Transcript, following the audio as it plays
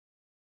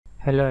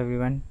Hello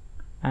everyone,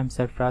 I'm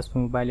Sarfraz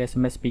from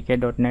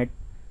mobilesmspk.net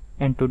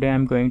and today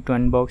I'm going to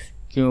unbox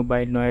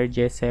Qmobile Noir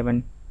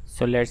J7.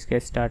 So let's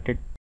get started.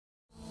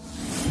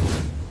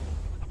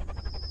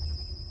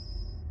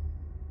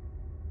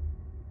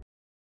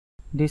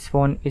 This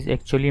phone is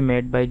actually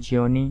made by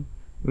Gionee,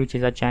 which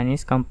is a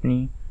Chinese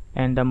company,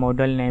 and the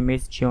model name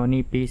is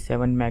Gionee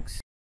P7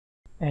 Max.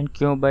 And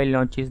Qmobile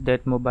launches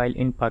that mobile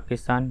in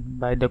Pakistan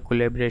by the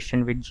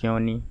collaboration with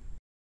Gionee.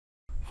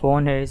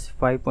 Phone has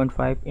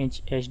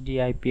 5.5-inch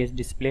HD IPS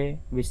display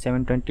with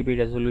 720p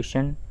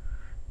resolution,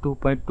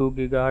 2.2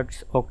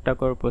 GHz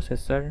octa-core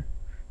processor,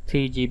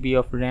 3 GB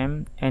of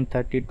RAM and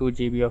 32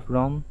 GB of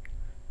ROM,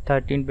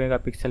 13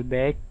 megapixel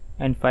back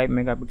and 5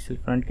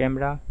 megapixel front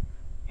camera,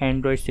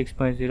 Android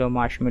 6.0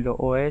 Marshmallow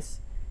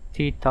OS,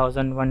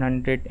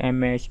 3100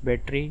 mAh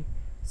battery,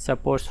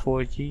 supports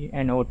 4G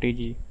and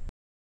OTG.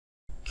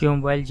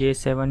 Qmobile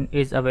J7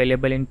 is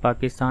available in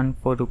Pakistan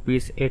for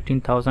Rs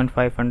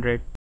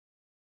 18,500.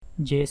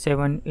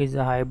 J7 is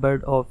a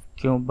hybrid of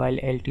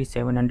Qmobile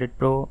LT700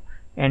 Pro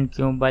and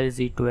Qmobile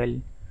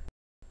Z12.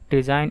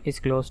 Design is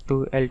close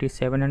to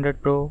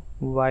LT700 Pro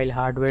while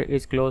hardware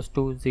is close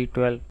to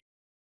Z12.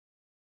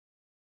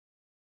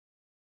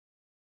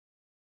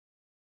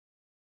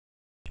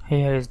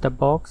 Here is the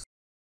box.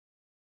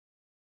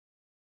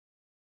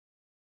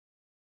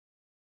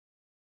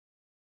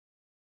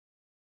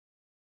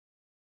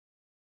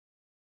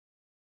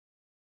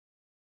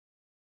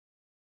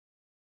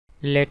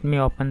 Let me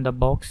open the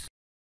box.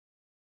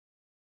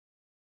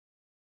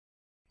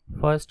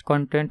 First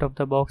content of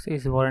the box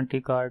is warranty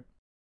card.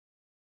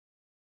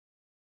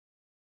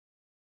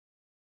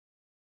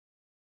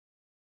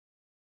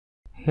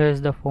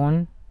 Here's the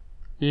phone.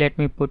 Let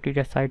me put it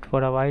aside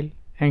for a while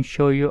and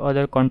show you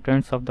other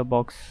contents of the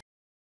box.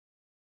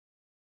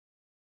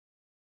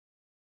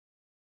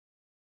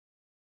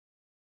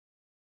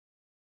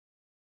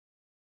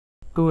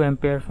 Two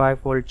ampere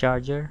 5V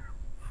charger.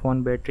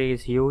 Phone battery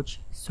is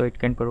huge, so it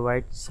can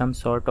provide some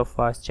sort of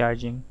fast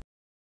charging.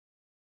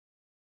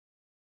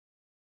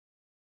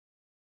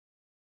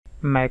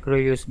 Micro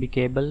USB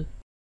cable.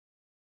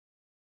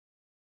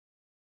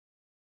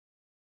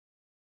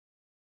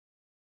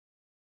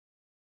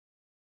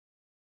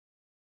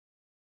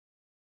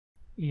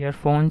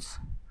 Earphones.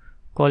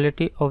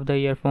 Quality of the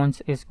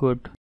earphones is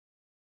good.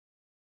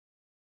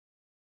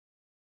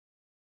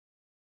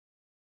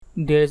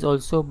 There is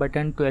also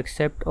button to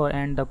accept or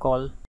end the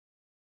call.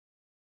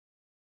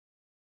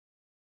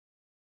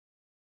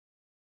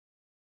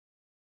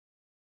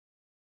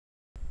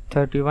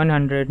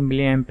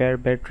 MAh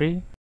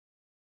battery.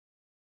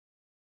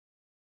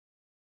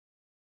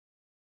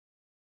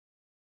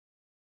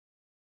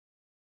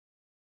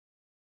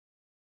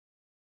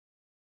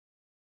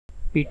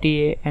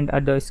 PTA and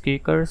other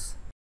speakers.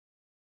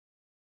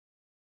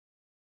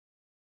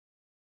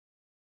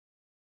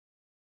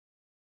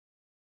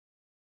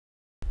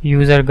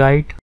 User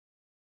guide.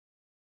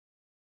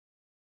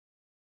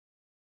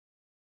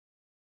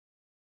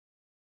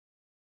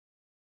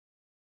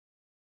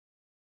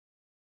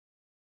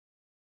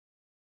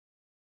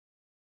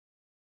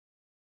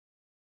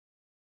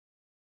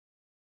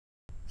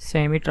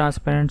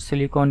 Semi-transparent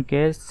silicone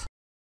case.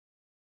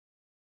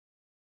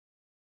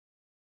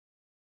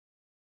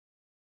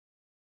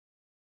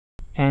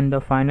 And the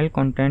final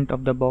content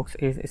of the box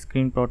is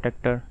screen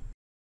protector.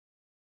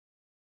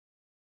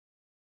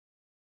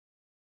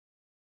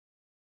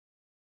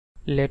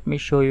 Let me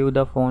show you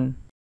the phone.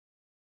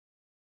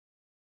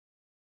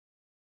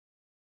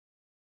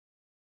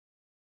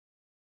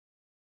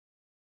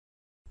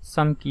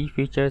 Some key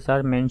features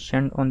are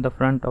mentioned on the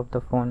front of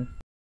the phone.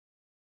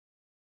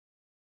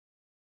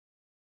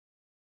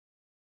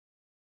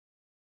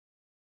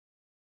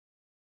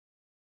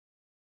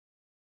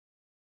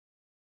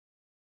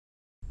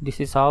 This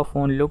is how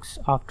phone looks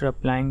after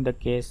applying the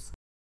case.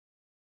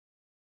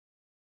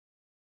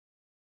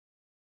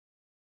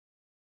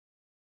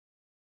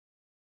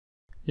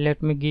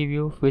 Let me give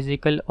you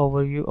physical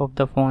overview of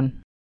the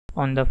phone.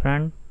 On the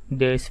front,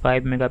 there is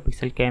 5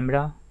 megapixel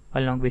camera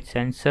along with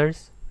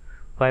sensors,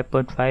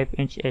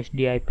 5.5-inch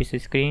HD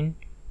IPS screen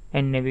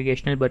and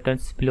navigational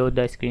buttons below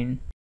the screen.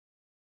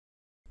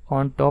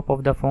 On top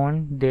of the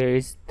phone, there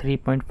is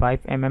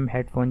 3.5mm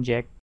headphone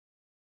jack,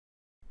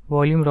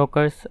 volume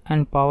rockers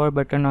and power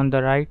button on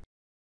the right,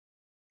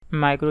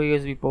 micro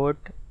USB port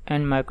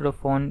and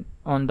microphone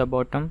on the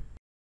bottom.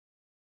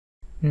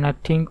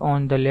 Nothing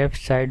on the left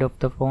side of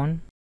the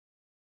phone.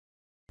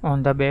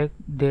 On the back,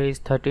 there is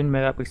 13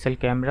 megapixel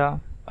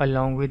camera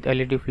along with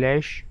LED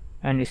flash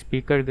and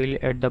speaker grill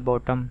at the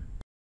bottom.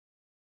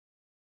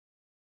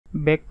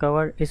 Back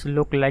cover is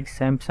look like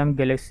Samsung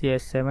Galaxy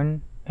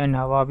S7 and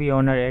Huawei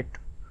Honor 8,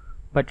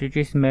 but it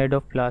is made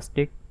of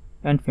plastic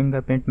and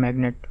fingerprint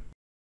magnet.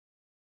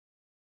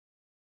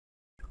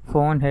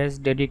 Phone has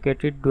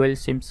dedicated dual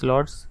SIM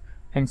slots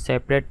and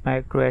separate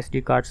micro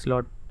SD card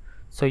slot,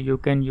 so you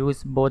can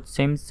use both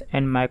SIMs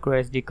and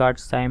micro SD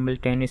cards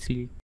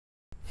simultaneously.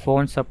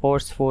 Phone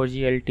supports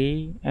 4G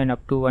LTE and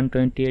up to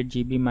 128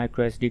 GB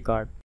micro SD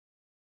card.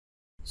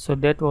 So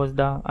that was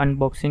the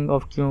unboxing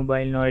of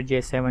Qmobile Noir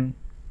J7.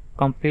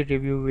 Complete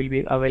review will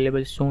be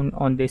available soon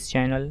on this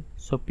channel,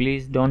 so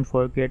please don't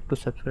forget to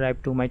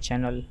subscribe to my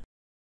channel.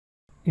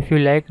 If you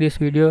like this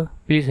video,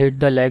 please hit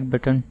the like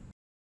button.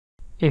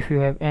 If you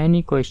have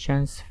any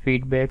questions,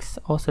 feedbacks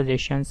or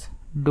suggestions,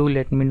 do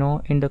let me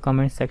know in the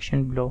comment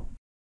section below.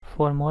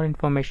 For more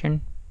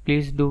information,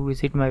 please do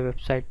visit my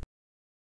website.